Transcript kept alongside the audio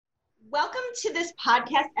Welcome to this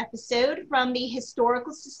podcast episode from the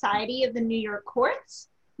Historical Society of the New York Courts.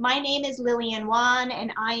 My name is Lillian Wan,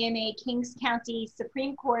 and I am a Kings County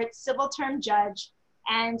Supreme Court civil term judge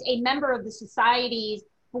and a member of the Society's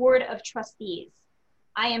Board of Trustees.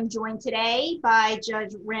 I am joined today by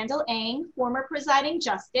Judge Randall Eng, former presiding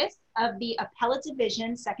justice of the Appellate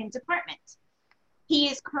Division, Second Department. He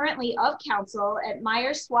is currently of counsel at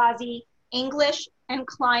Myers Swazi, English, and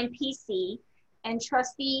Klein PC, and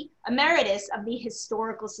trustee emeritus of the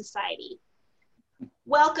Historical Society.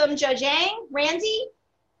 Welcome, Judge Eng. Randy?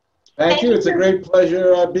 Thank you. It's a great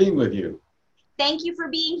pleasure being with you. Thank you for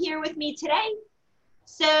being here with me today.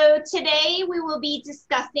 So today we will be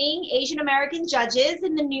discussing Asian American judges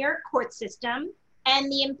in the New York court system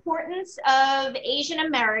and the importance of Asian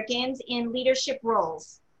Americans in leadership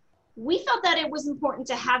roles. We felt that it was important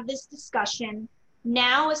to have this discussion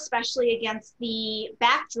now, especially against the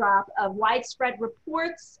backdrop of widespread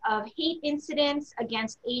reports of hate incidents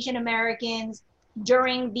against Asian Americans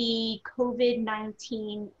during the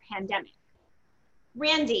COVID-19 pandemic.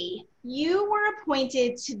 Randy, you were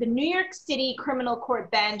appointed to the New York City Criminal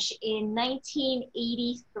Court bench in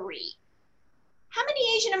 1983. How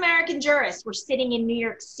many Asian American jurists were sitting in New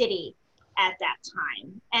York City at that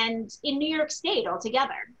time and in New York State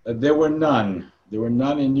altogether? There were none. There were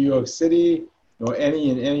none in New York City, nor any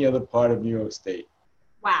in any other part of New York State.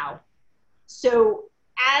 Wow. So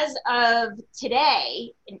as of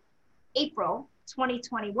today, in April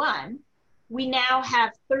 2021, we now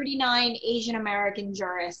have 39 Asian American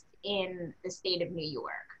jurists in the state of New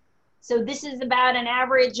York. So this is about an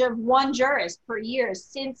average of one jurist per year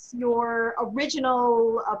since your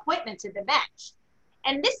original appointment to the bench.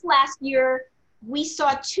 And this last year, we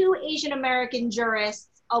saw 2 Asian American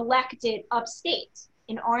jurists elected upstate,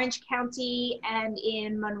 in Orange County and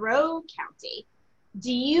in Monroe County.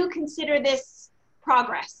 Do you consider this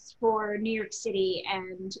progress for New York City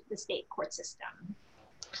and the state court system?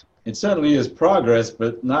 It certainly is progress,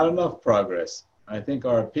 but not enough progress. I think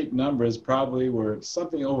our peak numbers probably were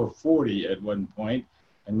something over 40 at one point,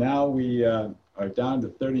 and now we are down to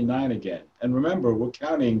 39 again. And remember, we're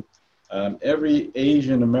counting every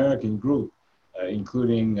Asian American group,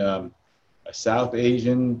 including South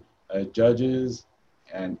Asian judges,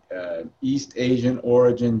 and East Asian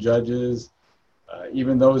origin judges,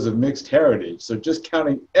 even those of mixed heritage. So just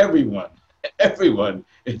counting everyone,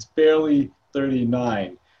 it's barely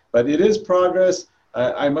 39. But it is progress.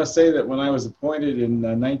 I must say that when I was appointed in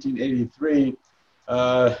 1983,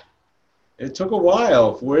 it took a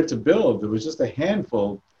while for it to build. There was just a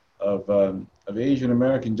handful of Asian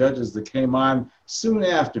American judges that came on soon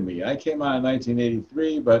after me. I came on in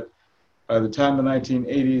 1983, but by the time the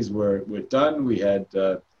 1980s were done, we had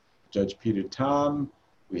Judge Peter Tom,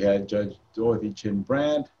 we had Judge Dorothy Chin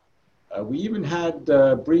Brandt, we even had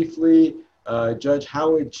briefly Judge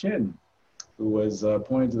Howard Chin, who was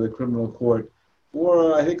appointed to the criminal court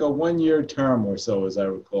for, I think, a one-year term or so, as I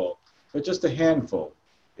recall, but just a handful.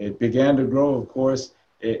 It began to grow, of course,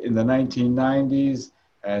 in the 1990s,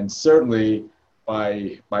 and certainly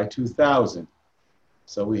by 2000.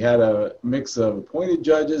 So we had a mix of appointed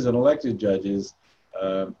judges and elected judges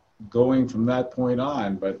going from that point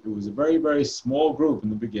on, but it was a very, very small group in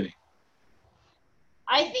the beginning.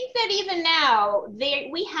 I think that even now,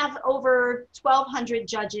 we have over 1,200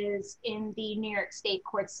 judges in the New York State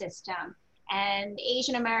court system, and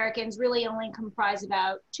Asian Americans really only comprise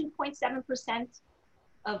about 2.7%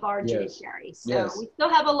 of our judiciary. So we still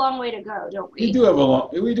have a long way to go, don't we? We do have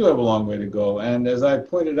a long way to go, and as I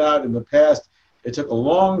pointed out in the past, it took a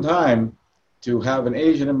long time to have an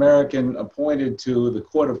Asian American appointed to the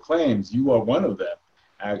Court of Claims. You are one of them,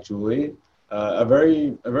 actually. A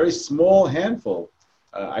very small handful.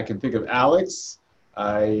 I can think of Alex.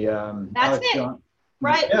 That's Alex it, John.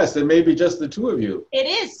 Right? Yes, it may be just the two of you. It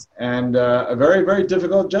is. And a very, very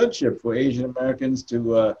difficult judgeship for Asian Americans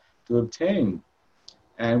to obtain.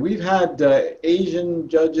 And we've had Asian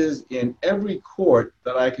judges in every court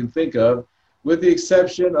that I can think of, with the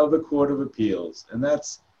exception of the Court of Appeals. And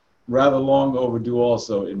that's rather long overdue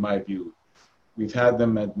also, in my view. We've had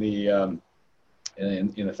them at the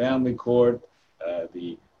in the family court,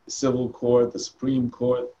 the civil court, the Supreme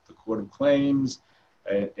Court, the Court of Claims,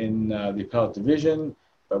 in the Appellate Division,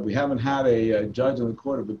 but we haven't had a judge in the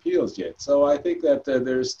Court of Appeals yet. So I think that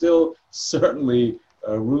there's still certainly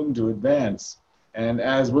room to advance. And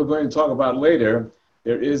as we're going to talk about later,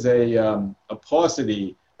 there is a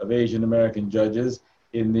paucity of Asian American judges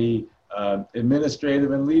in the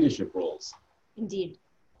administrative and leadership roles. Indeed.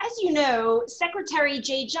 As you know, Secretary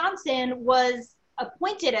Jeh Johnson was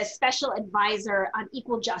appointed as special advisor on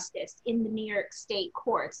equal justice in the New York State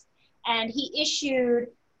courts. And he issued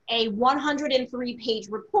a 103-page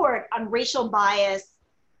report on racial bias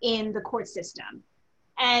in the court system.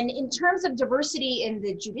 And in terms of diversity in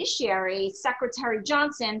the judiciary, Secretary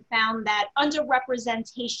Johnson found that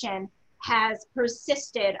underrepresentation has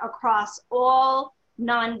persisted across all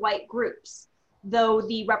non-white groups, though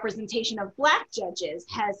the representation of Black judges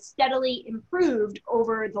has steadily improved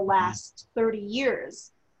over the last 30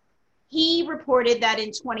 years. He reported that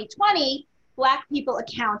in 2020, Black people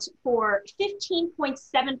account for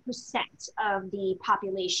 15.7% of the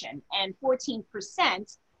population and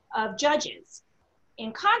 14% of judges.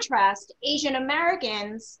 In contrast, Asian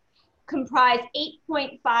Americans comprise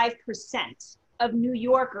 8.5% of New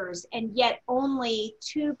Yorkers and yet only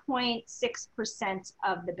 2.6%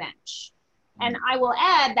 of the bench. And I will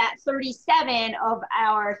add that 37 of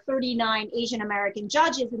our 39 Asian American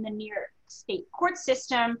judges in the New York State court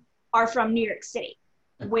system are from New York City,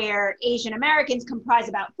 where Asian Americans comprise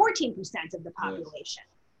about 14% of the population.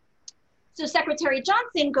 So Secretary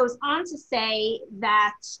Johnson goes on to say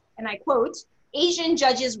that, and I quote, Asian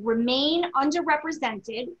judges remain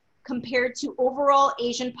underrepresented compared to overall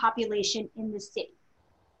Asian population in the city.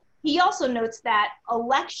 He also notes that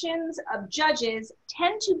elections of judges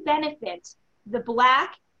tend to benefit the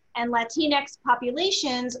Black and Latinx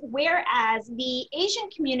populations, whereas the Asian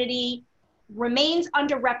community remains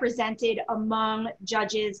underrepresented among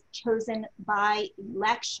judges chosen by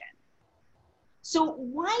election. So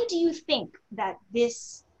why do you think that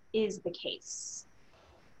this is the case?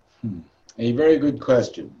 A very good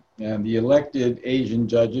question. And the elected Asian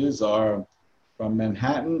judges are from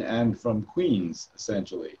Manhattan and from Queens,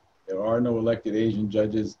 essentially. There are no elected Asian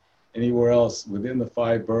judges anywhere else within the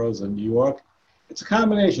 5 boroughs of New York. It's a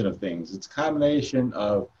combination of things. It's a combination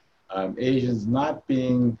of Asians not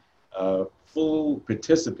being full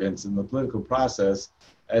participants in the political process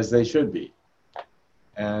as they should be.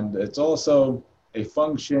 And it's also a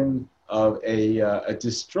function of a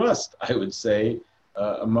distrust, I would say,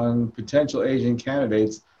 among potential Asian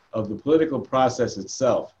candidates of the political process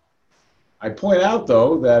itself. I point out,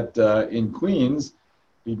 though, that in Queens,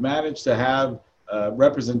 we've managed to have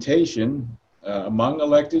representation among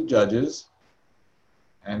elected judges,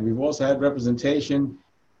 and we've also had representation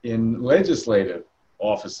in legislative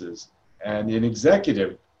offices and in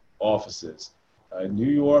executive offices. New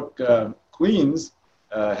York, Queens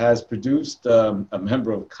has produced a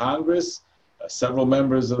member of Congress, several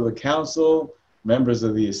members of the council, members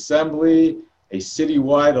of the assembly, a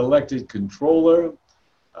citywide elected controller.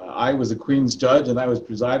 I was a Queens judge and I was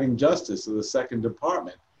presiding justice of the second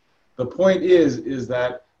department. The point is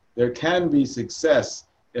that there can be success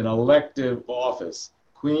in elective office.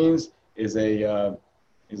 Queens is a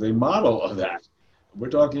model of that. We're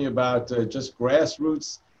talking about just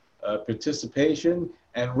grassroots participation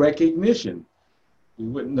and recognition. We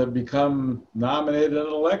wouldn't have become nominated and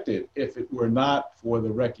elected if it were not for the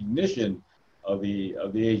recognition of the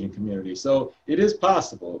Asian community. So it is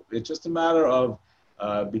possible. It's just a matter of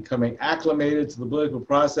becoming acclimated to the political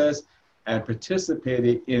process and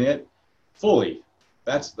participating in it fully.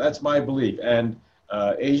 That's my belief. And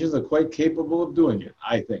Asians are quite capable of doing it,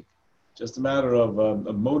 I think. Just a matter of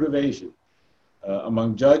motivation.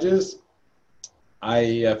 Among judges,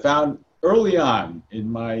 I found early on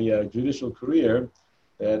in my judicial career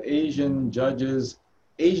that Asian judges,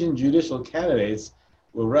 Asian judicial candidates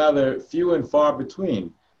were rather few and far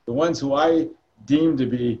between. The ones who I deemed to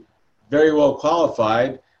be very well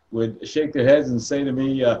qualified would shake their heads and say to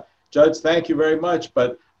me, Judge, thank you very much,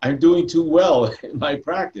 but I'm doing too well in my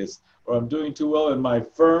practice, or I'm doing too well in my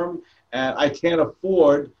firm, and I can't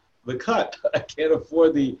afford the cut. I can't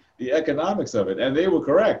afford the economics of it. And they were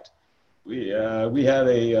correct. We had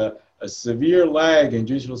a severe lag in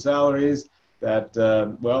judicial salaries that,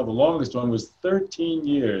 well, the longest one was 13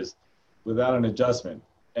 years without an adjustment.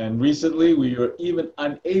 And recently, we were even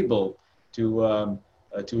unable to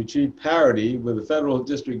achieve parity with the federal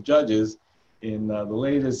district judges in the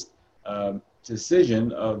latest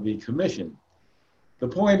decision of the commission. The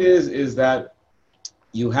point is that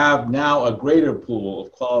you have now a greater pool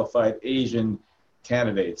of qualified Asian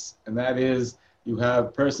candidates, and that is you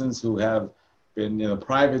have persons who have been in the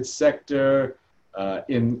private sector,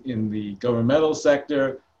 in the governmental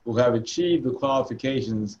sector, who have achieved the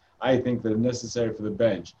qualifications I think that are necessary for the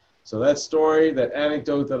bench. So that story, that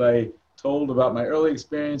anecdote that I told about my early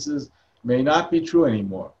experiences may not be true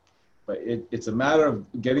anymore, but it's a matter of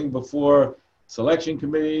getting before selection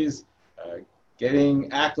committees,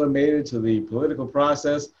 getting acclimated to the political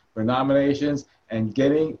process for nominations, and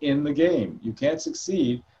getting in the game. You can't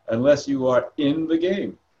succeed unless you are in the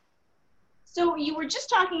game. So you were just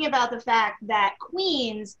talking about the fact that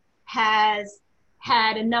Queens has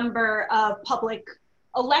had a number of public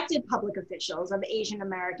elected public officials of Asian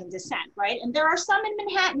American descent, right? And there are some in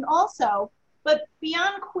Manhattan also, but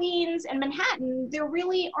beyond Queens and Manhattan, there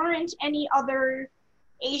really aren't any other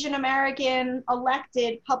Asian American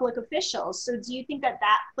elected public officials. So do you think that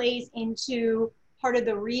that plays into part of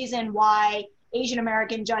the reason why Asian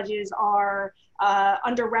American judges are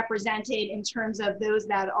underrepresented in terms of those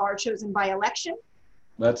that are chosen by election?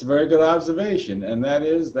 That's a very good observation, and that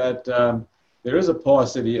is that there is a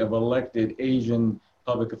paucity of elected Asian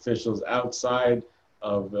public officials outside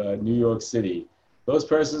of New York City. Those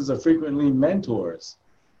persons are frequently mentors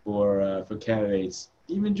for candidates,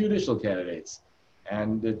 even judicial candidates,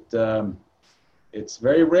 and it's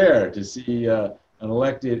very rare to see an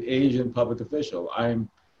elected Asian public official. I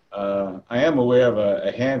am aware of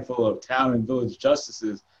a handful of town and village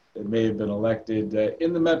justices that may have been elected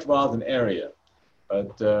in the metropolitan area,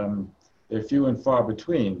 but they're few and far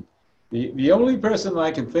between. The only person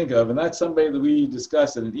I can think of, and that's somebody that we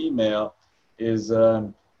discussed in an email, is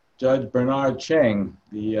Judge Bernard Cheng,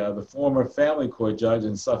 the former family court judge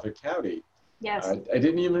in Suffolk County. Yes. I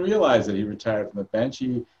didn't even realize that he retired from the bench.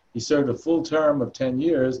 He served a full term of 10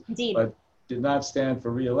 years, Indeed. But did not stand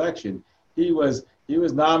for re-election. He was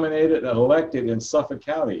nominated and elected in Suffolk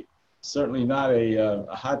County. Certainly not a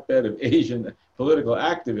hotbed of Asian political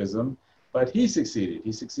activism, but he succeeded.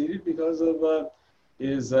 He succeeded because of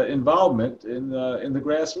his involvement in the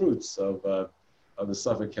grassroots of the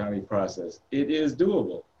Suffolk County process. It is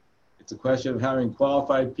doable. It's a question of having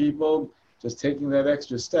qualified people, just taking that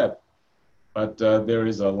extra step. But there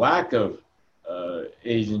is a lack of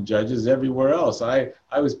Asian judges everywhere else. I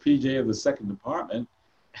was PJ of the Second Department,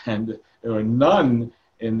 and there were none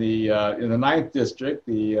in the 9th District,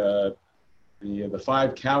 the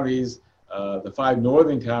 5 counties, the 5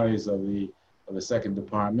 northern counties of the Second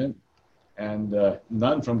Department, and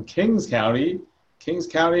none from Kings County. Kings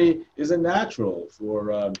County is a natural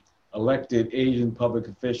for elected Asian public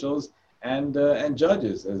officials and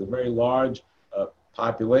judges. There's a very large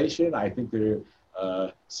population. I think they're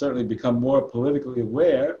certainly become more politically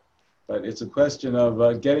aware, but it's a question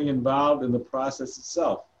of getting involved in the process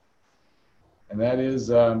itself. And that is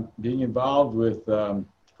being involved with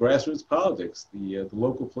grassroots politics, the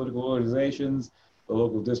local political organizations, the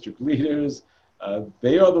local district leaders.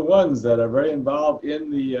 They are the ones that are very involved in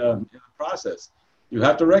the process. You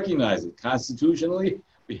have to recognize it. Constitutionally,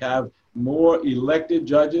 we have more elected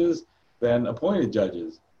judges than appointed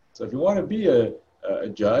judges. So if you want to be a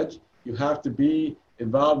judge, you have to be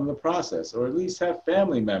involved in the process, or at least have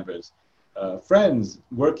family members, friends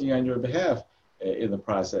working on your behalf in the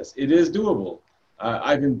process. It is doable.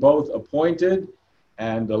 I've been both appointed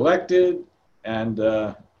and elected and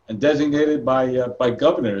designated by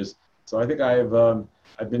governors. So I think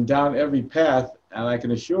I've been down every path, and I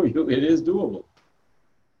can assure you it is doable.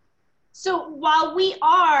 So while we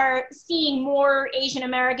are seeing more Asian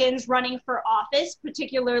Americans running for office,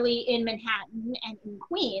 particularly in Manhattan and in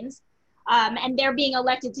Queens, and they're being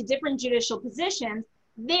elected to different judicial positions,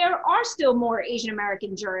 there are still more Asian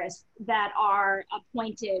American jurists that are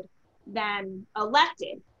appointed than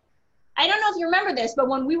elected. I don't know if you remember this, but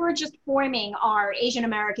when we were just forming our Asian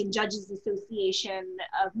American Judges Association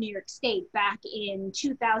of New York State back in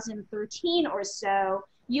 2013 or so,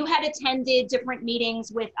 you had attended different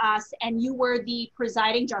meetings with us, and you were the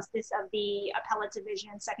presiding justice of the Appellate Division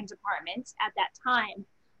and Second Department at that time.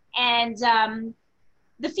 And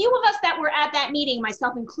the few of us that were at that meeting,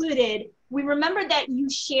 myself included, we remember that you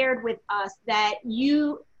shared with us that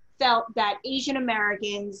you felt that Asian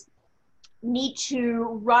Americans need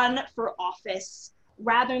to run for office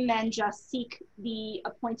rather than just seek the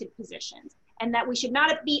appointed positions, and that we should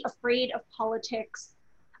not be afraid of politics,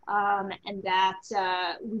 and that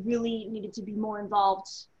we really needed to be more involved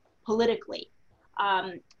politically.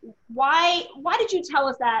 Why did you tell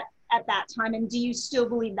us that at that time, and do you still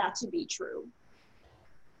believe that to be true?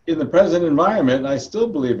 In the present environment, I still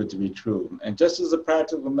believe it to be true. And just as a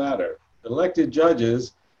practical matter, elected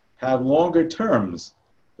judges have longer terms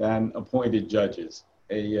than appointed judges.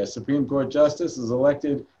 A Supreme Court justice is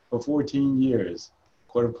elected for 14 years.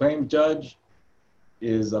 Court of Claims judge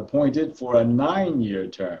is appointed for a 9-year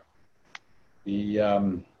term. The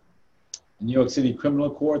New York City Criminal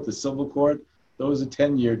Court, the Civil Court, those are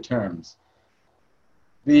 10-year terms.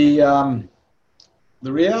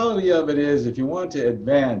 The reality of it is, if you want to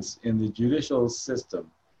advance in the judicial system,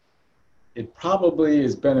 it probably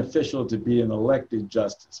is beneficial to be an elected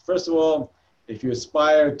justice. First of all, if you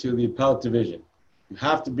aspire to the appellate division, you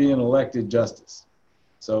have to be an elected justice.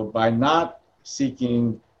 So by not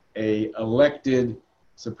seeking an elected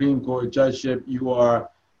Supreme Court judgeship, you are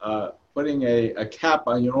putting a cap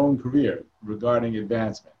on your own career regarding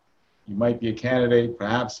advancement. you might be a candidate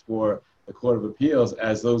perhaps for the Court of Appeals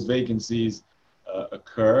as those vacancies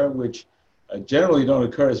occur, which generally don't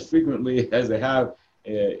occur as frequently as they have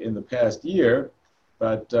in the past year.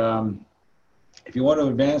 But if you want to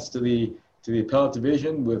advance to the appellate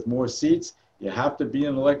division with more seats, you have to be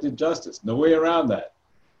an elected justice. No way around that.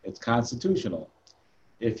 It's constitutional.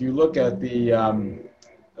 If you look at the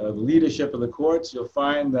leadership of the courts, you'll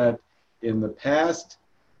find that in the past,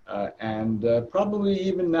 and probably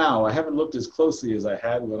even now, I haven't looked as closely as I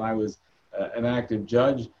had when I was an active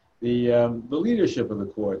judge, the leadership of the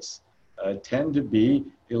courts tend to be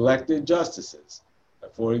elected justices.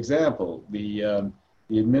 For example, the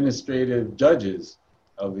administrative judges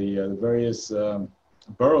of the various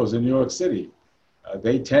boroughs in New York City,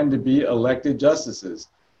 they tend to be elected justices.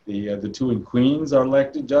 The two in Queens are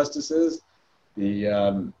elected justices.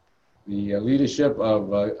 The leadership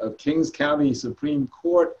of Kings County Supreme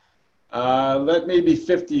Court, that may be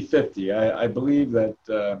 50-50. I believe that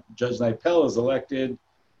Judge Nipel is elected,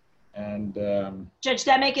 and Judge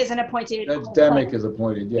Demick is an appointed. Judge Demick is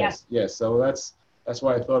appointed. Yes, yes. So that's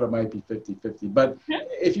why I thought it might be 50-50. But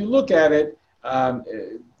if you look at it,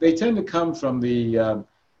 they tend to come from the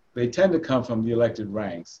elected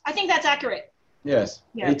ranks. I think that's accurate. Yes,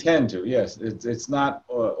 they tend to. Yes, it's not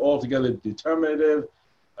altogether determinative,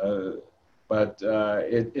 but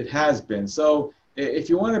it has been. So if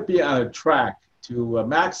you want to be on a track to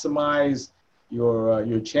maximize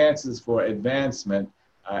your chances for advancement,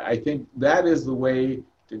 I think that is the way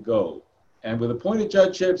to go. And with appointed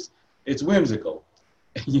judgeships, it's whimsical.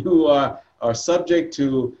 You are subject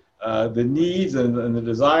to the needs and the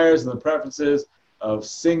desires and the preferences of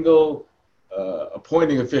single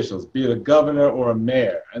appointing officials, be it a governor or a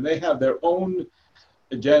mayor, and they have their own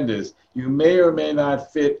agendas. You may or may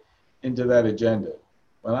not fit into that agenda.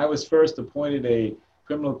 When I was first appointed a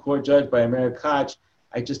criminal court judge by Mayor Koch,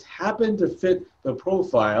 I just happened to fit the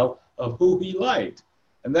profile of who he liked,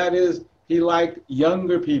 and that is he liked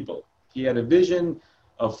younger people. He had a vision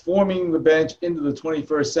of forming the bench into the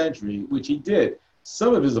 21st century, which he did.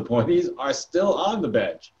 Some of his appointees are still on the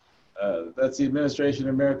bench. That's the administration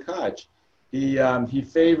of Mayor Koch. He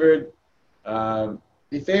favored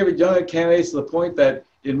younger candidates to the point that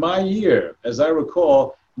in my year, as I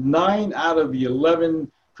recall, 9 out of the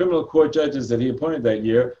 11 criminal court judges that he appointed that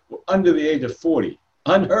year were under the age of 40,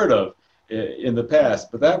 unheard of in the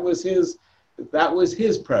past. But that was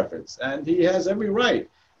his preference, and he has every right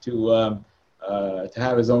to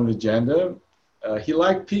have his own agenda. He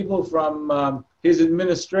liked people from his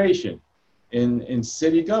administration in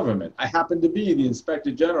city government. I happened to be the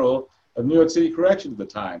Inspector General of New York City Corrections at the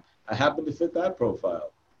time. I happened to fit that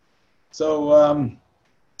profile. So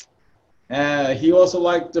he also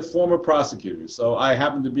liked the former prosecutors. So I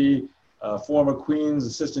happened to be former Queens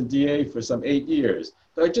Assistant DA for some 8 years.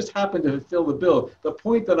 So I just happened to fill the bill. The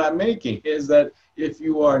point that I'm making is that if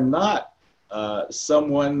you are not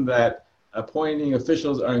someone that appointing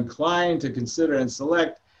officials are inclined to consider and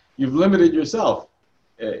select, you've limited yourself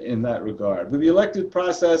in that regard. With the elected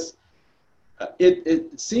process,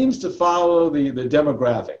 it seems to follow the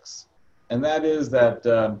demographics, and that is that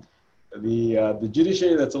the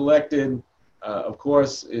judiciary that's elected, of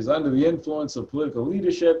course, is under the influence of political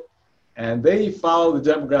leadership, and they follow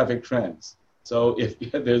the demographic trends. So if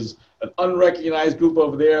there's an unrecognized group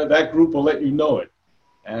over there, that group will let you know it,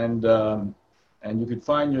 and you could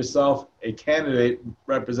find yourself a candidate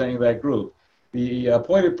representing that group. The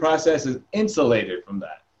appointed process is insulated from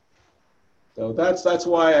that. So that's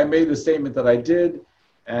why I made the statement that I did,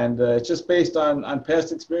 and it's just based on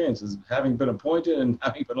past experiences, having been appointed and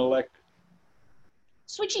having been elected.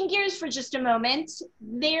 Switching gears for just a moment,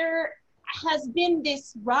 there has been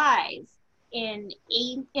this rise in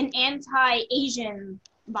anti-Asian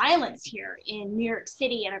violence here in New York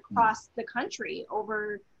City and across the country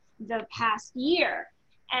over the past year.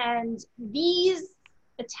 And these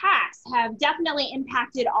attacks have definitely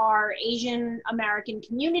impacted our Asian American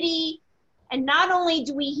community. And not only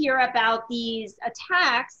do we hear about these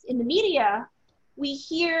attacks in the media, we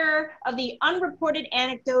hear of the unreported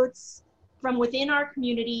anecdotes from within our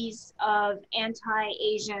communities of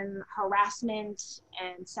anti-Asian harassment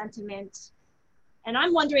and sentiment. And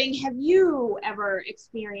I'm wondering, have you ever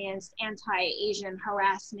experienced anti-Asian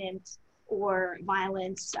harassment or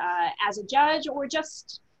violence as a judge, or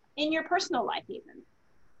just in your personal life even?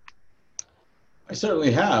 I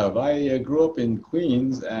certainly have. I grew up in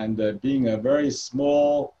Queens, and being a very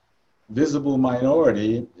small, visible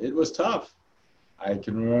minority, it was tough. I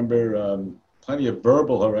can remember plenty of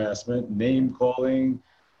verbal harassment, name calling,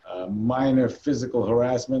 minor physical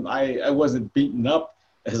harassment. I wasn't beaten up,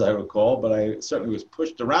 as I recall, but I certainly was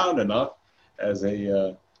pushed around enough as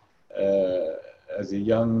a as a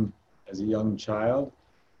young child,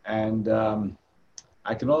 and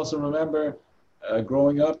I can also remember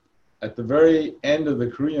growing up at the very end of the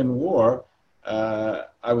Korean War.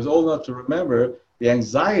 I was old enough to remember the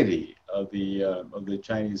anxiety of the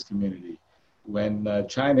Chinese community when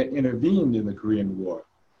China intervened in the Korean War.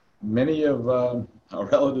 Many of our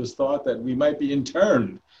relatives thought that we might be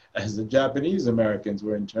interned as the Japanese Americans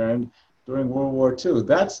were interned during World War II.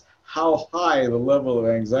 That's how high the level of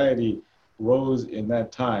anxiety rose in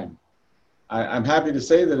that time. I'm happy to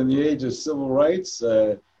say that in the age of civil rights,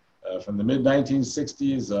 from the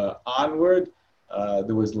mid-1960s onward,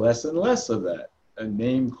 there was less and less of that,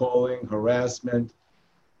 name-calling, harassment,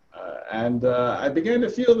 and I began to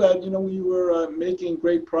feel that, we were making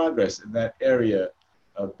great progress in that area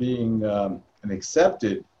of being an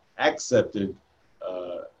accepted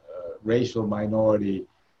racial minority,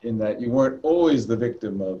 in that you weren't always the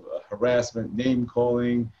victim of harassment,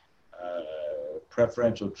 name-calling,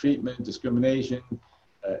 preferential treatment, discrimination,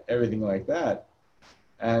 everything like that.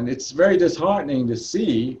 And it's very disheartening to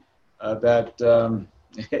see that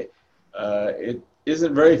it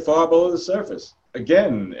isn't very far below the surface.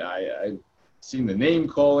 Again, I've seen the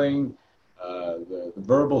name-calling, the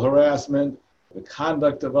verbal harassment, the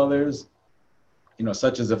conduct of others,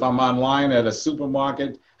 such as if I'm online at a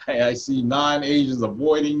supermarket, I see non-Asians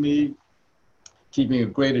avoiding me, keeping a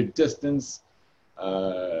greater distance,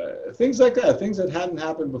 things like that, things that hadn't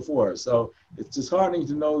happened before. So it's disheartening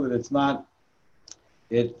to know that it's not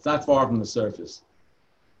far from the surface.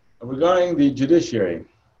 Regarding the judiciary,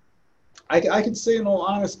 I can say in all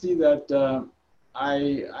honesty that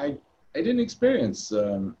I didn't experience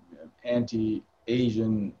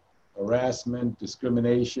anti-Asian harassment,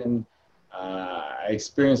 discrimination. I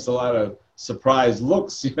experienced a lot of surprised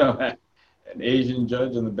looks, an Asian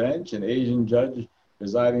judge on the bench, an Asian judge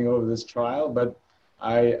presiding over this trial, but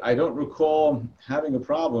I don't recall having a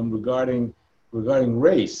problem regarding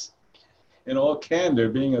race. In all candor,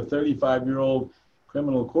 being a 35-year-old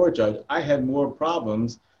criminal court judge, I had more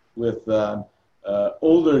problems with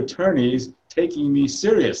older attorneys taking me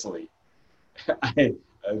seriously.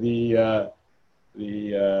 The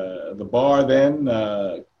bar then,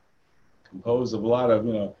 composed of a lot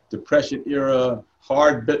of Depression-era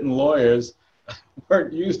hard-bitten lawyers,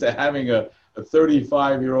 weren't used to having a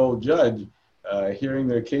 35-year-old judge hearing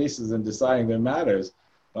their cases and deciding their matters.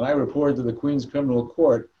 When I reported to the Queens Criminal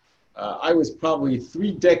Court, I was probably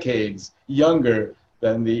 3 decades younger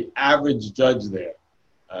than the average judge there,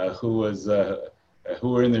 who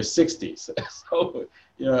were in their 60s. So,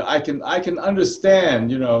 I can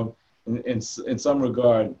understand, in some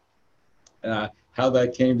regard, how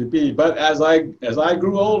that came to be. But as I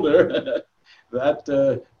grew older,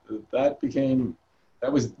 that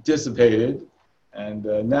was dissipated, and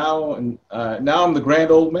now I'm the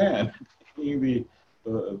grand old man, being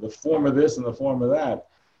the form of this and the form of that.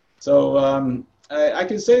 So I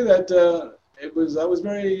can say that I was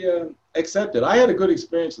very accepted. I had a good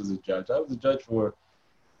experience as a judge. I was a judge for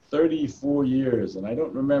 34 years, and I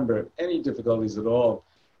don't remember any difficulties at all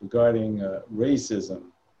regarding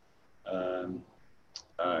racism.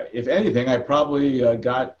 If anything, I probably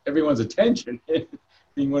got everyone's attention,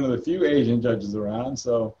 being one of the few Asian judges around,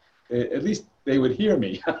 so at least they would hear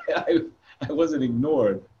me. I wasn't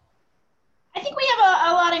ignored. I think we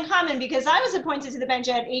have a lot in common, because I was appointed to the bench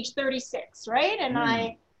at age 36, right? And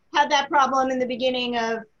I had that problem in the beginning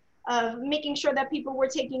of making sure that people were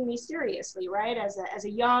taking me seriously, right? As a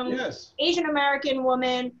young Asian American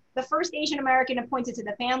woman, the first Asian American appointed to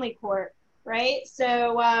the family court, right?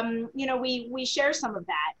 So, we share some of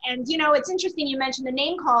that. And, it's interesting you mentioned the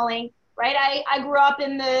name calling, right? I grew up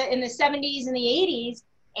in the 70s and the 80s,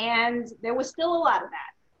 and there was still a lot of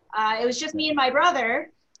that. It was just me and my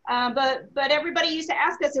brother. But everybody used to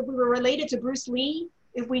ask us if we were related to Bruce Lee,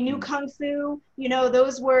 if we knew Kung Fu.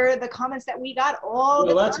 Those were the comments that we got all the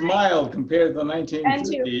time. Well, that's mild compared to the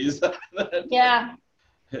 1950s. Yeah.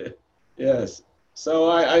 Yes. So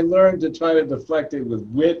I learned to try to deflect it with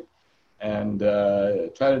wit, and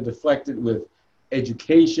try to deflect it with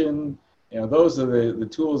education. Those are the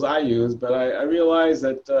tools I use. But I realized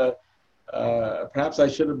that perhaps I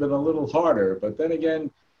should have been a little harder. But then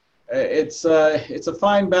again, it's a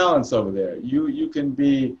fine balance over there. You can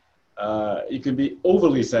be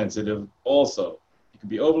overly sensitive also. You can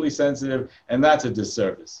be overly sensitive, and that's a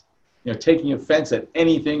disservice. Taking offense at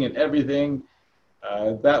anything and everything,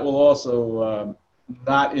 that will also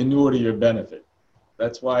not inure to your benefit.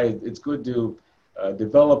 That's why it's good to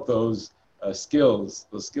develop those skills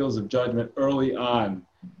of judgment early on,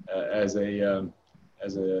 as a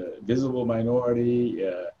visible minority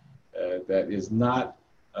that is not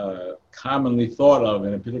commonly thought of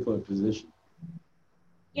in a particular position.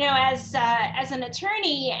 You know, as an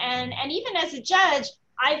attorney and even as a judge,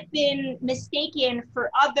 I've been mistaken for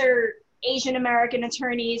other Asian American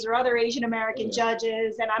attorneys or other Asian American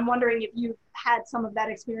judges, and I'm wondering if you've had some of that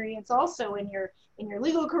experience also in your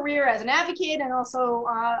legal career as an advocate and also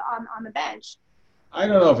on the bench. I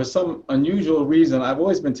don't know, for some unusual reason, I've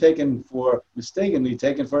always been mistakenly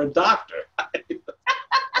taken for a doctor.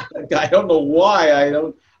 I don't know why.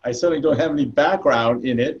 I certainly don't have any background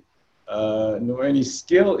in it, nor any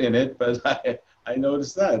skill in it, but I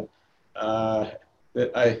noticed that.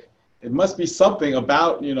 It must be something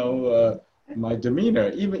about, my demeanor,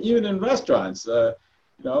 even in restaurants.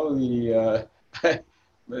 Someone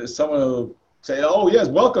will say, "Oh yes,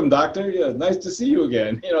 welcome, doctor. Yeah, nice to see you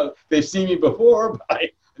again." They've seen me before, but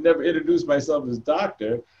I never introduced myself as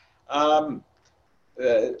doctor.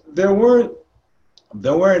 There weren't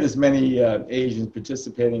as many Asians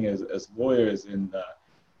participating as lawyers in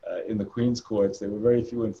the Queen's Courts. They were very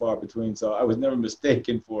few and far between, so I was never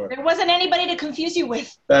mistaken for. There wasn't anybody to confuse you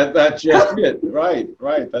with. That's just it.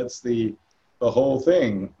 Right. That's the whole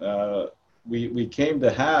thing. We came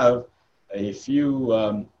to have a few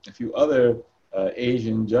other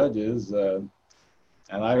Asian judges, and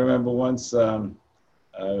I remember once in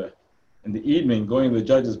the evening going to the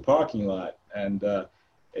judge's parking lot, and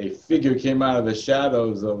a figure came out of the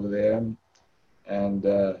shadows over there and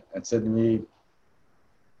said to me,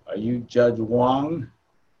 "Are you Judge Wong?"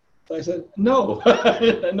 So I said, "No,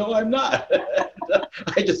 no, I'm not."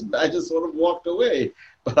 I just sort of walked away.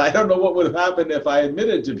 But I don't know what would have happened if I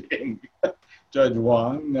admitted to being Judge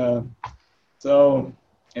Wong. So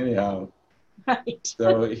anyhow, Right.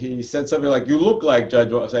 So he said something like, "You look like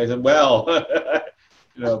Judge Wong." So I said, "Well,"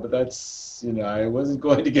 but that's, I wasn't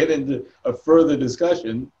going to get into a further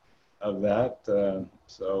discussion of that.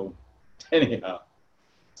 So anyhow.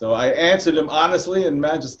 So I answered him honestly and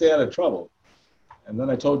managed to stay out of trouble. And then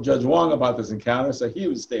I told Judge Wong about this encounter so he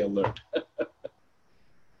would stay alert.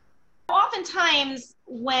 Oftentimes,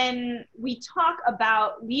 when we talk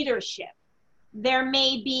about leadership, there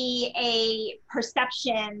may be a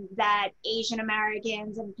perception that Asian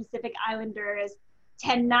Americans and Pacific Islanders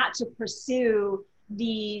tend not to pursue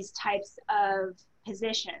these types of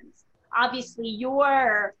positions. Obviously,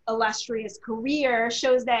 your illustrious career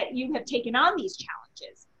shows that you have taken on these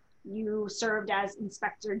challenges. You served as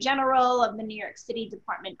Inspector General of the New York City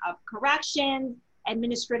Department of Corrections,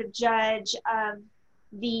 administrative judge of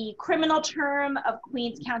the criminal term of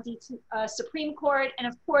Queens County Supreme Court, and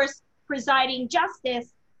of course, presiding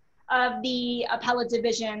justice of the Appellate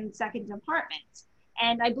Division, Second Department.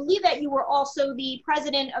 And I believe that you were also the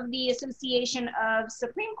president of the Association of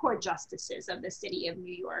Supreme Court Justices of the City of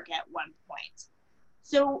New York at one point.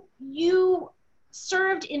 So you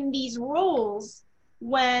served in these roles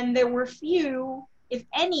when there were few, if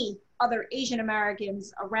any, other Asian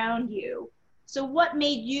Americans around you. So what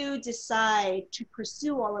made you decide to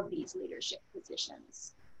pursue all of these leadership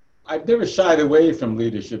positions? I've never shied away from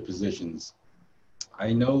leadership positions.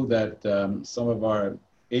 I know that some of our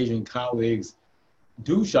Asian colleagues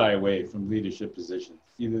do shy away from leadership positions.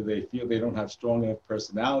 Either they feel they don't have strong enough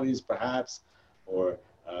personalities, perhaps, or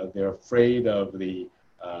they're afraid of the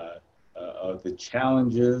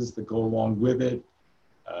challenges that go along with it.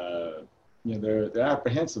 They're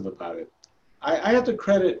apprehensive about it. I have to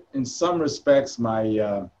credit, in some respects,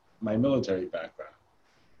 my military background,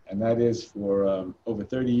 and that is for over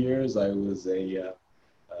 30 years I was an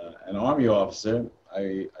Army officer.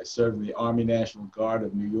 I served in the Army National Guard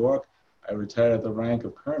of New York. I retired at the rank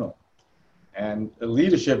of colonel. And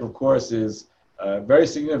leadership, of course, is very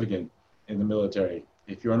significant in the military.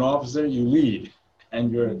 If you're an officer, you lead,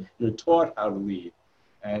 and you're taught how to lead.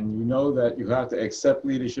 And you know that you have to accept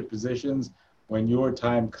leadership positions when your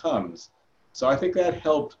time comes. So I think that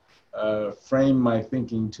helped frame my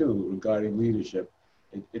thinking, too, regarding leadership.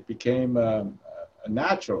 It became a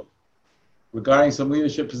natural. Regarding some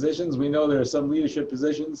leadership positions, we know there are some leadership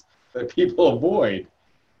positions that people avoid.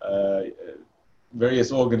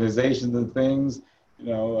 Various organizations and things,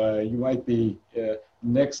 you might be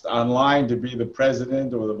next online to be the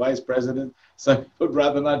president or the vice president. Some people would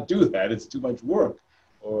rather not do that. It's too much work,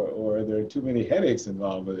 or there are too many headaches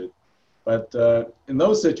involved with it. But in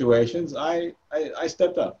those situations, I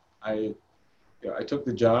stepped up. I took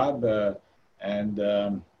the job, and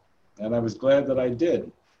I was glad that I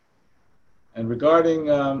did. And regarding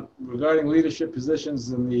leadership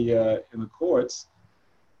positions in the courts,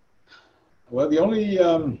 well, the only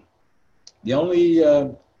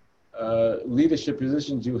leadership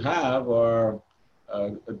positions you have are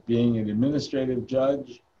being an administrative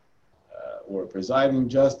judge or a presiding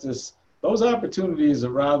justice those opportunities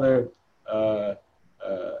are rather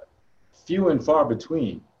few and far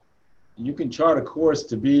between. You can chart a course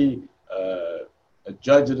to be a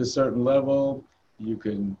judge at a certain level. You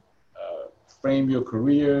can frame your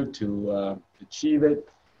career to achieve it.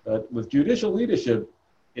 But with judicial leadership,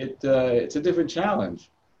 it's a different challenge.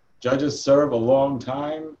 Judges serve a long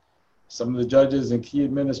time. Some of the judges in key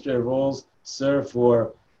administrative roles serve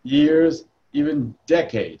for years, even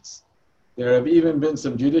decades. There have even been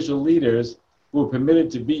some judicial leaders who were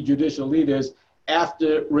permitted to be judicial leaders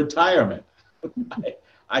after retirement.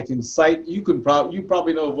 I can cite, you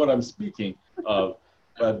probably know of what I'm speaking of,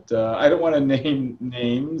 but I don't want to name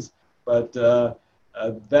names, but that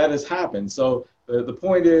has happened. So the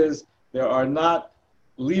point is, there are not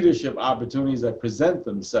leadership opportunities that present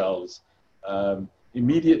themselves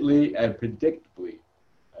immediately and predictably.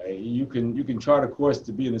 You can chart a course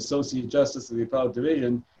to be an associate justice of the appellate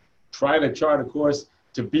division. Try to chart a course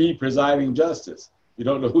to be presiding justice. You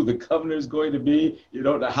don't know who the governor is going to be. You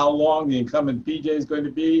don't know how long the incumbent PJ is going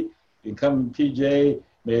to be. The incumbent PJ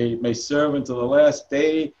may serve until the last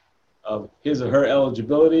day of his or her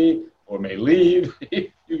eligibility, or may leave.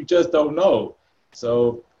 You just don't know.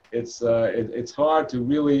 So it's hard to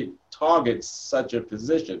really target such a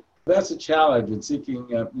position. That's a challenge in seeking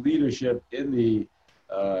leadership in the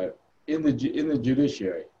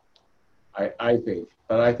judiciary, I think.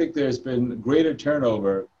 But I think there's been greater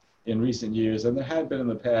turnover in recent years than there had been in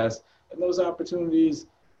the past, and those opportunities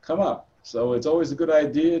come up. So it's always a good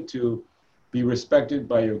idea to be respected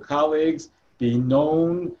by your colleagues, be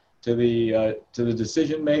known to the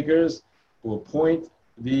decision makers who appoint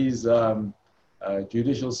these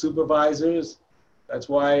judicial supervisors. That's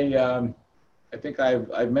why I think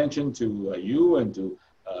I've mentioned to you and to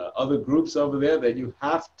other groups over there that you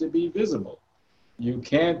have to be visible. You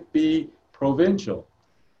can't be provincial.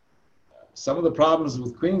 Some of the problems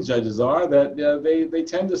with Queens judges are that they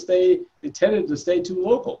tended to stay too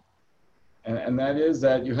local. And that is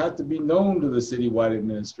that you have to be known to the citywide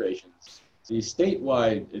administrations, the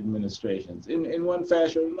statewide administrations, in one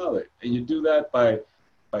fashion or another. And you do that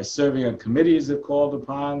by serving on committees if called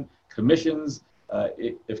upon, commissions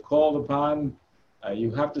if called upon.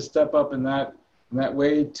 You have to step up in that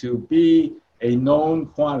way to be a known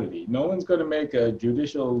quantity. No one's going to make a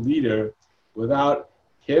judicial leader without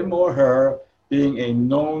him or her being a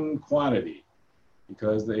known quantity,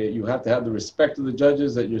 because you have to have the respect of the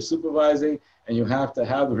judges that you're supervising, and you have to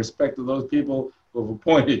have the respect of those people who have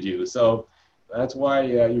appointed you. So that's why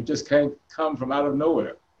you just can't come from out of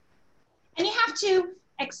nowhere. And you have to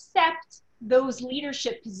accept those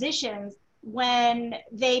leadership positions when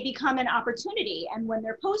they become an opportunity and when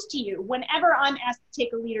they're posed to you. Whenever I'm asked to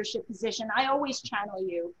take a leadership position, I always channel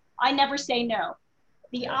you. I never say no.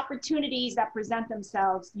 The opportunities that present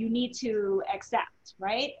themselves, you need to accept,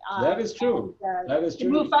 right? That is true. That is true.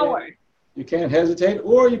 Move forward. You can't hesitate,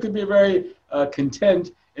 or you could be very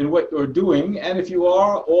content in what you're doing. And if you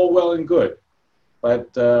are, all well and good. But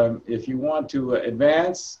if you want to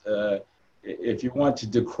advance, if you want to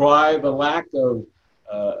decry the lack of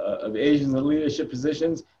Asians in leadership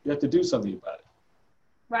positions, you have to do something about it.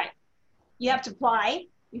 Right. You have to apply.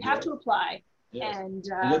 You have to apply. Yes. And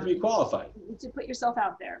you have to be qualified. To put yourself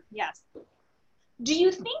out there. Yes. Do you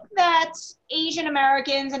think that Asian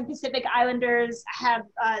Americans and Pacific Islanders have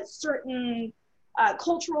certain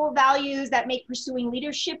cultural values that make pursuing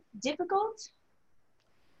leadership difficult?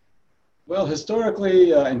 Well,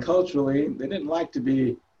 historically and culturally, they didn't like to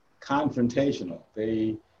be confrontational.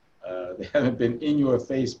 They haven't been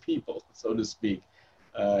in-your-face people, so to speak.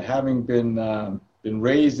 Having been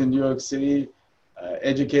raised in New York City,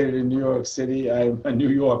 educated in New York City, I'm a New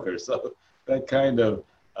Yorker, so that kind of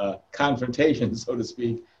confrontation, so to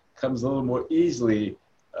speak, comes a little more easily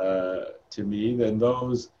to me than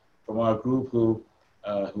those from our group who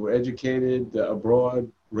were educated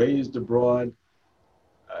abroad, raised abroad.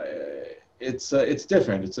 It's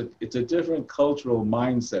different. It's a different cultural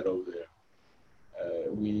mindset over there.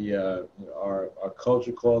 Our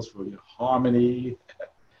culture calls for harmony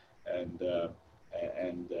and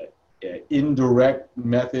indirect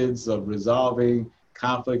methods of resolving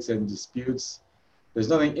conflicts and disputes. There's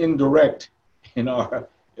nothing indirect in our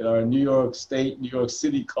New York State, New York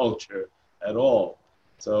City culture at all.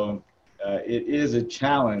 So it is a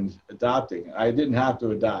challenge adopting. I didn't have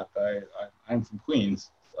to adopt. I'm from Queens,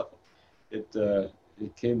 so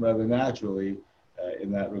it came rather naturally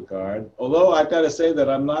in that regard. Although I've got to say that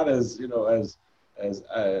I'm not as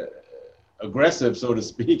aggressive, so to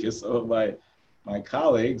speak, as some of my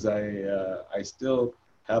colleagues. I still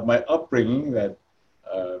have my upbringing that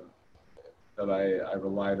I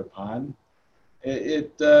relied upon.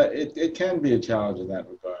 It can be a challenge in that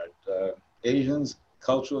regard. Asians,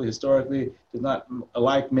 culturally, historically, did not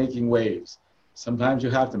like making waves. Sometimes you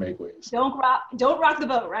have to make waves. Don't rock the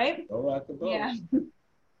boat, right? Don't rock the boat. Yeah.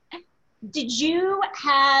 Did you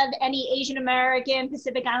have any Asian American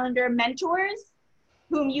Pacific Islander mentors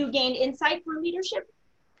whom you gained insight for leadership?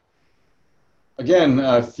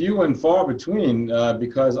 Again, few and far between,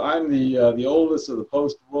 because I'm the oldest of the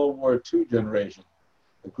post-World War II generation,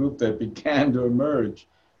 the group that began to emerge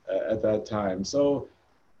at that time. So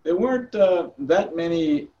there weren't that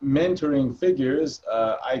many mentoring figures.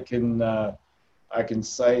 I can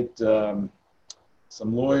cite some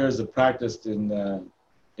lawyers that practiced in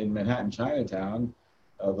Manhattan, Chinatown.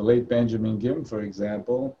 The late Benjamin Gim, for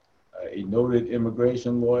example, a noted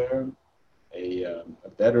immigration lawyer, a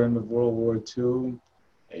veteran of World War II,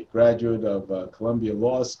 a graduate of Columbia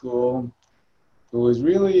Law School, who was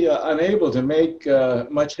really unable to make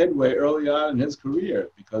much headway early on in his career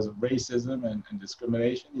because of racism and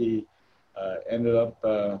discrimination. He ended up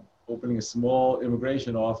opening a small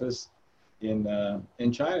immigration office in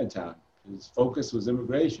Chinatown. His focus was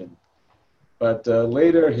immigration. But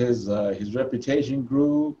later his reputation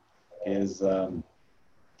grew, his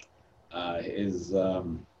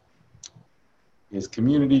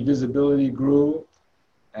community visibility grew,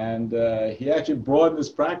 and he actually broadened his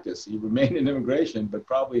practice. He remained in immigration, but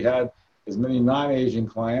probably had as many non-Asian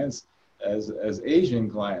clients as Asian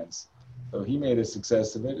clients. So he made a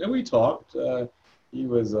success of it, and we talked. He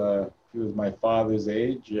was my father's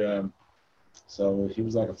age, so he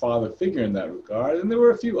was like a father figure in that regard. And there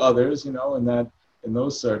were a few others, you know, in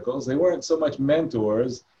those circles. They weren't so much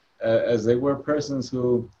mentors as they were persons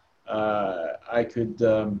who I could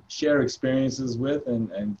share experiences with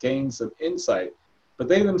and gain some insight. But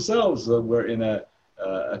they themselves were in a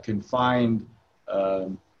confined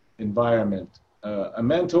environment. A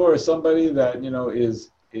mentor is somebody that, you know,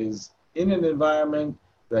 is in an environment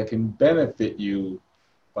that can benefit you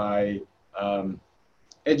by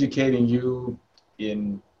educating you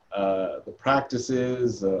in the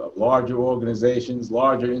practices of larger organizations,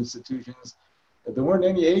 larger institutions. But there weren't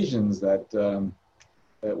any Asians that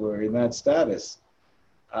were in that status.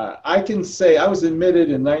 I can say I was admitted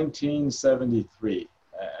in 1973,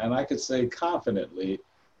 and I could say confidently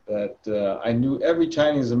that I knew every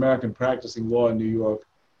Chinese American practicing law in New York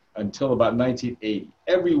until about 1980,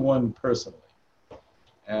 everyone personally.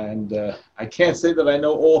 And I can't say that I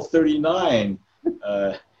know all 39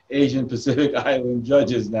 Asian Pacific Island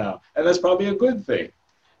judges now, and that's probably a good thing.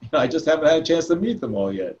 You know, I just haven't had a chance to meet them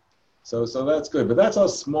all yet. So that's good, but that's how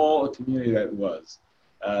small a community that was.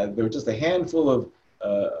 There were just a handful of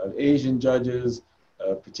Asian judges,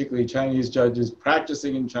 particularly Chinese judges,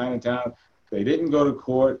 practicing in Chinatown. They didn't go to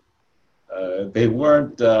court. They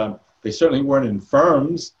certainly weren't in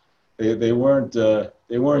firms. They weren't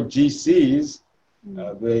GCs.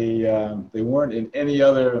 They weren't in any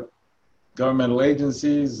other governmental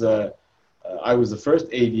agencies. I was the first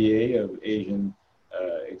ADA of Asian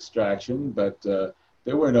extraction, but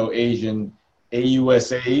there were no Asian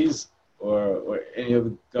AUSAs or any of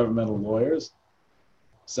the governmental lawyers.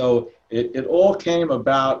 So it all came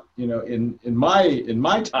about, you know, in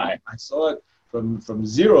my time. I saw it from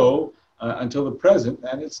zero until the present,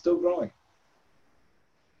 and it's still growing.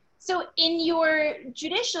 So in your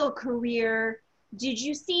judicial career, did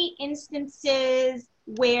you see instances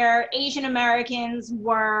where Asian Americans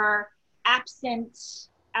were absent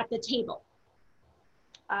at the table?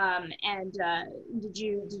 Did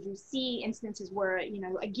you see instances where, you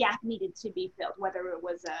know, a gap needed to be filled, whether it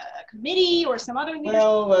was a committee or some other leadership?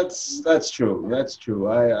 Well, that's true. That's true.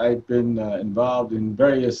 I've been involved in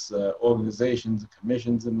various organizations,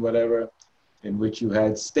 commissions, and whatever, in which you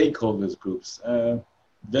had stakeholders groups.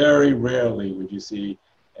 Very rarely would you see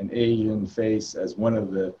an Asian face as one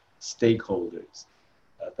of the stakeholders.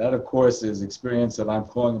 That, of course, is experience that I'm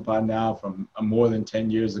calling upon now from more than 10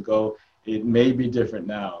 years ago. It may be different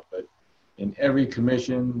now, but in every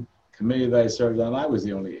committee that I served on, I was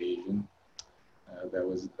the only Asian that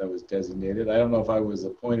was designated. I don't know if I was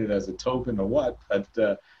appointed as a token or what,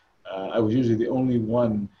 but I was usually the only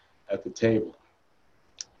one at the table.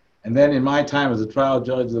 And then in my time as a trial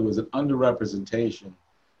judge, there was an underrepresentation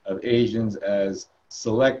of Asians as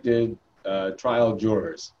selected trial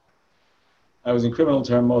jurors. I was in criminal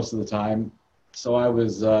term most of the time, so I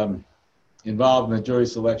was involved in the jury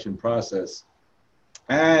selection process.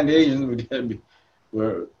 And Asians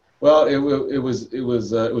were well, it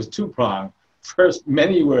was two-pronged. First,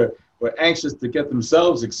 many were anxious to get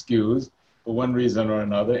themselves excused for one reason or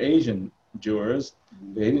another. Asian jurors,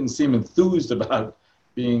 they didn't seem enthused about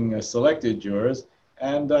being selected jurors.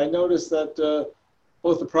 And I noticed that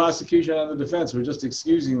both the prosecution and the defense were just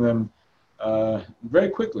excusing them very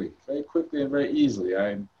quickly and very easily.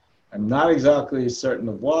 I'm not exactly certain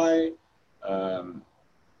of why.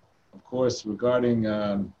 Of course, regarding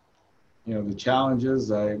the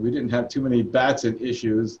challenges, we didn't have too many Batson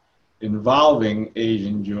issues involving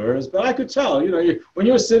Asian jurors, but I could tell, when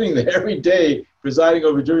you're sitting there every day presiding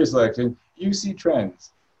over jury selection, you see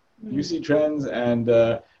trends. You see trends, and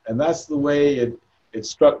that's the way it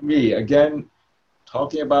struck me. Again,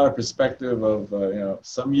 talking about a perspective of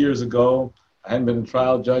some years ago. I hadn't been a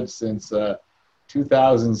trial judge since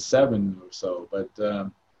 2007 or so, but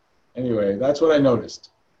anyway, that's what I noticed.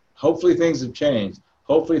 Hopefully things have changed.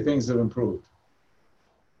 Hopefully things have improved.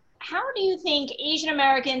 How do you think Asian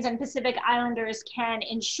Americans and Pacific Islanders can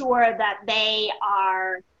ensure that they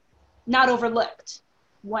are not overlooked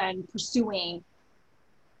when pursuing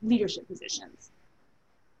leadership positions?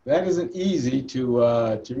 That isn't easy to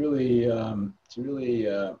really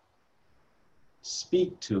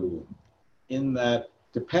speak to, in that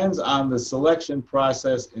depends on the selection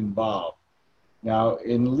process involved. Now,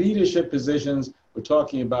 in leadership positions, we're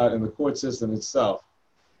talking about in the court system itself.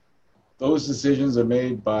 Those decisions are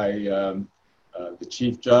made by the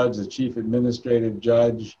chief judge, the chief administrative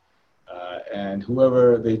judge, and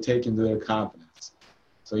whoever they take into their confidence.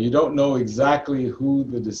 So you don't know exactly who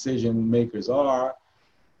the decision makers are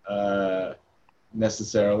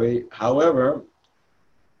necessarily. However,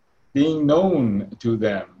 being known to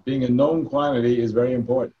them, being a known quantity is very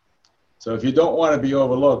important. So if you don't want to be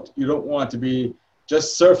overlooked, you don't want to be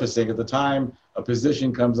just surfacing at the time a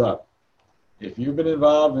position comes up. If you've been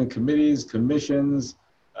involved in committees, commissions,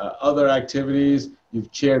 other activities,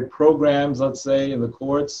 you've chaired programs, let's say, in the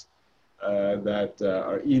courts that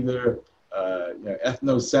are either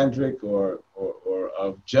ethnocentric or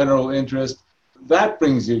of general interest, that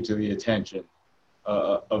brings you to the attention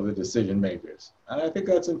of the decision makers. And I think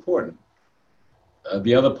that's important.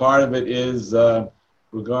 The other part of it is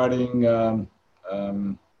regarding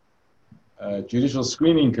judicial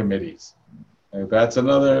screening committees. That's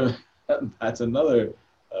another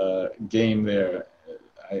game there.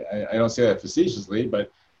 I don't say that facetiously,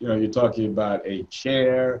 but you're talking about a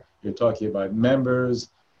chair, you're talking about members.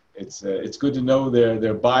 It's good to know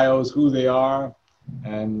their bios, who they are,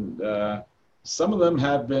 and some of them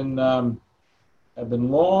have been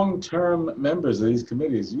long-term members of these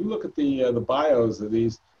committees. You look at the bios of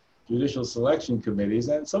these judicial selection committees,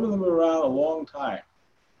 and some of them are around a long time.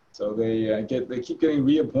 So they keep getting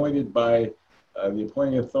reappointed by the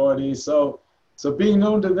appointing authorities. So being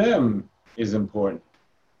known to them is important,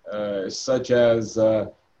 such as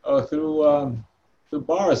through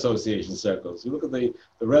bar association circles. You look at the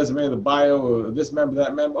resume, the bio of this member,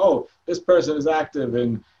 that member. Oh, this person is active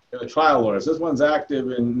in trial lawyers. This one's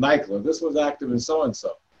active in nightclub. This one's active in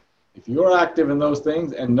so-and-so. If you're active in those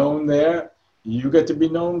things and known there, you get to be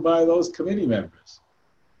known by those committee members.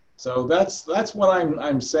 So that's what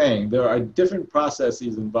I'm saying. There are different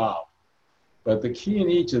processes involved, but the key in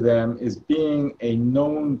each of them is being a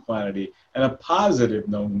known quantity and a positive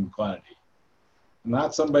known quantity.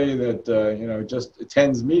 Not somebody that just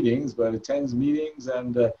attends meetings, but attends meetings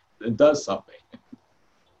and does something.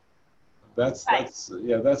 That's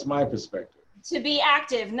my perspective. To be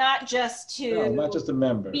active, not just a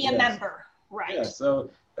member. Be a member, right? Yeah.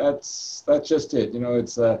 So that's just it.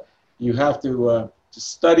 It's you have to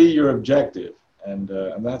study your objective, and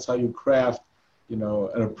that's how you craft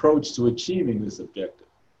an approach to achieving this objective.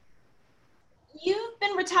 You've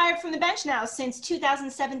been retired from the bench now since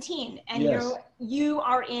 2017, and yes. you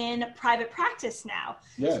are in private practice now.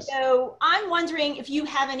 Yes. So I'm wondering if you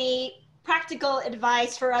have any practical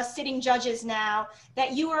advice for us sitting judges now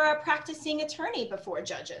that you are a practicing attorney before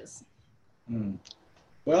judges.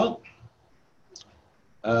 Well,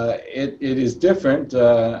 it is different.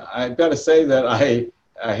 I've got to say that I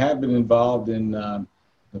have been involved in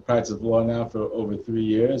the practice of law now for over 3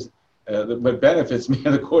 years. What benefits me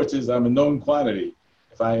in the courts is I'm a known quantity.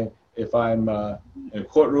 If I'm in a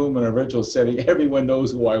courtroom in a virtual setting, everyone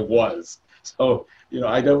knows who I was. So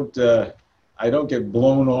I don't get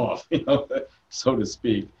blown off, so to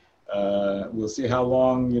speak. We'll see how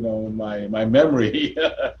long my memory,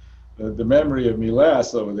 the memory of me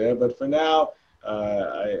lasts over there. But for now,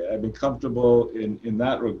 I've been comfortable in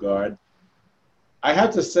that regard. I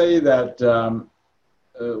have to say that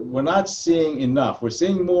we're not seeing enough. We're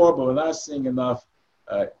seeing more, but we're not seeing enough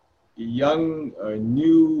young or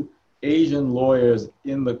new Asian lawyers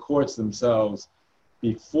in the courts themselves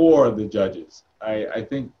before the judges. I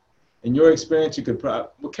think, in your experience, you could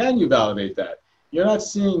can you validate that? You're not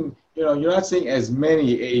seeing as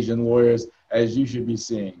many Asian lawyers as you should be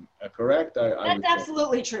seeing. Correct? That's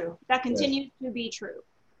absolutely true. That continues to be true.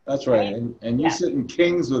 That's right. And you sit in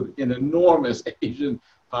Kings with an enormous Asian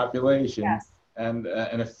population. Yes. And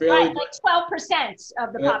a fairly right, like 12%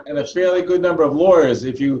 of the population. And a fairly good number of lawyers.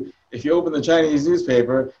 If you open the Chinese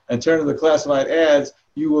newspaper and turn to the classified ads,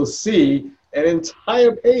 you will see an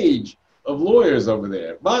entire page of lawyers over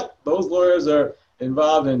there. But those lawyers are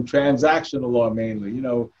involved in transactional law mainly.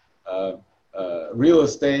 Real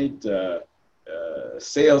estate,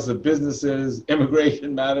 sales of businesses,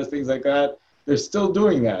 immigration matters, things like that. They're still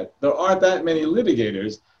doing that. There aren't that many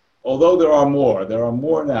litigators, although there are more. There are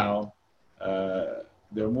more now.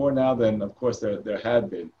 There are more now than, of course, there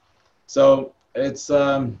had been. So it's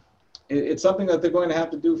something that they're going to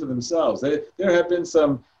have to do for themselves. There have been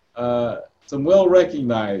some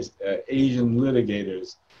well-recognized Asian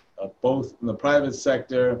litigators, both in the private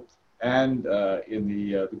sector and in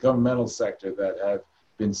the governmental sector, that have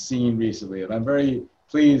been seen recently, and I'm very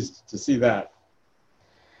pleased to see that.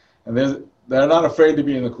 And they're not afraid to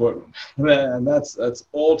be in the courtroom, and that's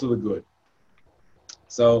all to the good.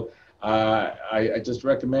 So I just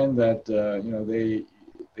recommend that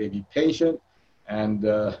they be patient, and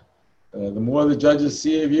the more the judges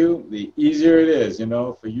see of you, the easier it is,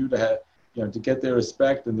 for you to have, to get their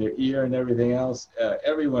respect and their ear and everything else.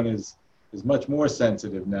 Everyone is much more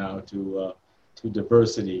sensitive now to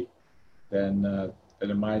diversity than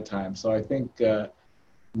in my time. So I think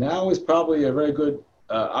now is probably a very good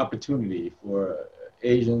opportunity for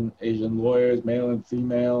Asian lawyers, male and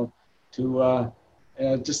female, to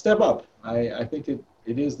step up. I think it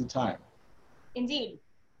is the time. Indeed.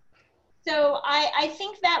 So I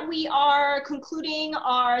think that we are concluding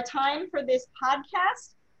our time for this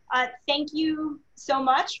podcast. Thank you so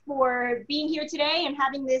much for being here today and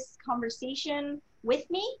having this conversation with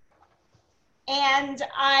me. And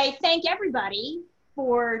I thank everybody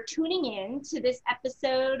for tuning in to this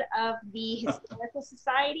episode of the Historical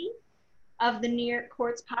Society of the New York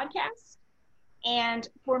Courts podcast. And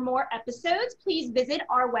for more episodes, please visit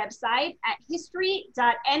our website at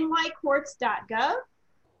history.nycourts.gov.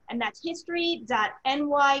 And that's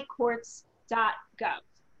history.nycourts.gov.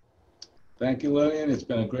 Thank you, Lillian. It's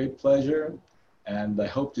been a great pleasure. And I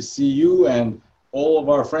hope to see you and all of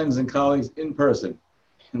our friends and colleagues in person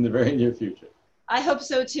in the very near future. I hope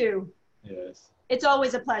so too. Yes. It's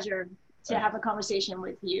always a pleasure to have a conversation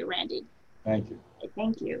with you, Randy. Thank you.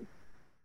 Thank you.